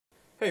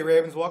Hey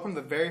Ravens, welcome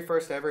to the very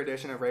first ever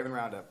edition of Raven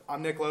Roundup.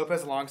 I'm Nick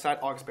Lopez alongside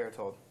August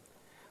Berthold.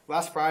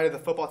 Last Friday, the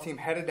football team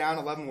headed down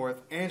to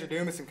Leavenworth. Andrew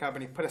Dumas and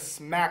company put a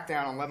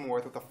smackdown on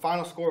Leavenworth with a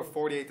final score of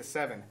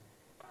 48-7.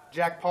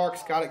 Jack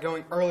Parks got it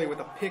going early with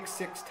a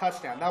pick-6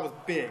 touchdown. That was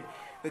big.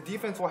 The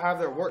defense will have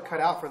their work cut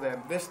out for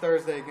them this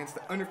Thursday against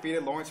the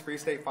undefeated Lawrence Free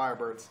State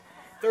Firebirds.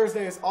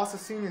 Thursday is also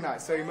senior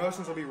night, so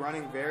emotions will be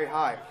running very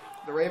high.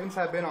 The Ravens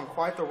have been on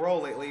quite the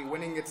roll lately,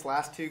 winning its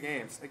last two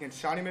games against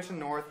Shawnee Mission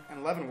North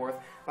and Leavenworth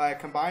by a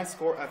combined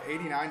score of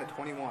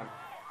 89-21.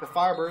 The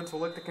Firebirds will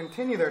look to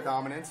continue their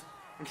dominance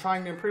and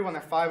trying to improve on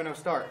their 5-0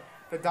 start.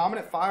 The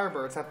dominant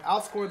Firebirds have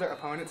outscored their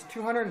opponents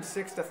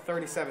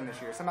 206-37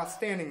 this year, some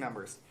outstanding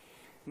numbers.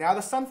 Now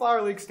the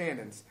Sunflower League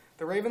standings.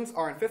 The Ravens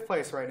are in 5th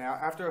place right now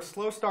after a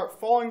slow start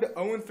falling to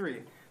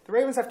 0-3. The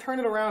Ravens have turned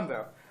it around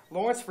though.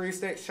 Lawrence Free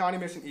State, Shawnee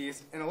Mission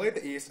East, and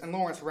Olathe East and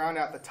Lawrence round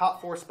out the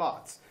top 4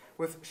 spots,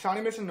 with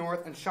Shawnee Mission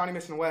North and Shawnee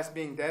Mission West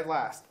being dead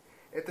last.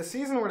 If the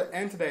season were to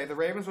end today, the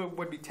Ravens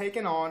would be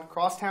taking on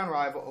crosstown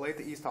rival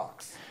Olathe East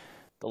Hawks.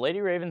 The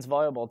Lady Ravens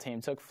volleyball team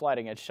took flight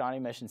against Shawnee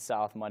Mission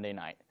South Monday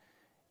night.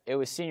 It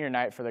was senior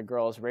night for the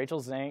girls. Rachel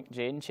Zink,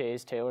 Jaden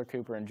Chase, Taylor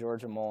Cooper, and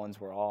Georgia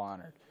Mullins were all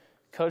honored.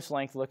 Coach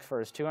Link looked for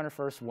his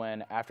 201st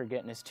win after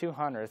getting his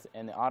 200th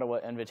in the Ottawa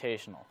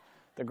Invitational.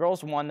 The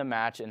girls won the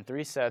match in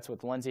 3 sets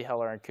with Lindsay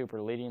Heller and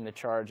Cooper leading the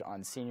charge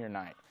on senior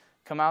night.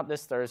 Come out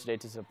this Thursday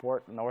to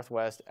support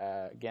Northwest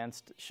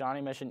against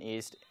Shawnee Mission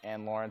East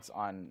and Lawrence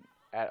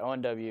at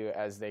ONW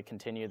as they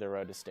continue their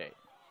road to state.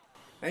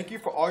 Thank you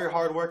for all your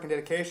hard work and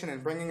dedication in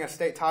bringing a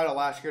state title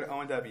last year to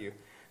ONW.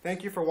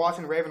 Thank you for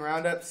watching Raven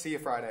Roundup. See you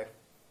Friday.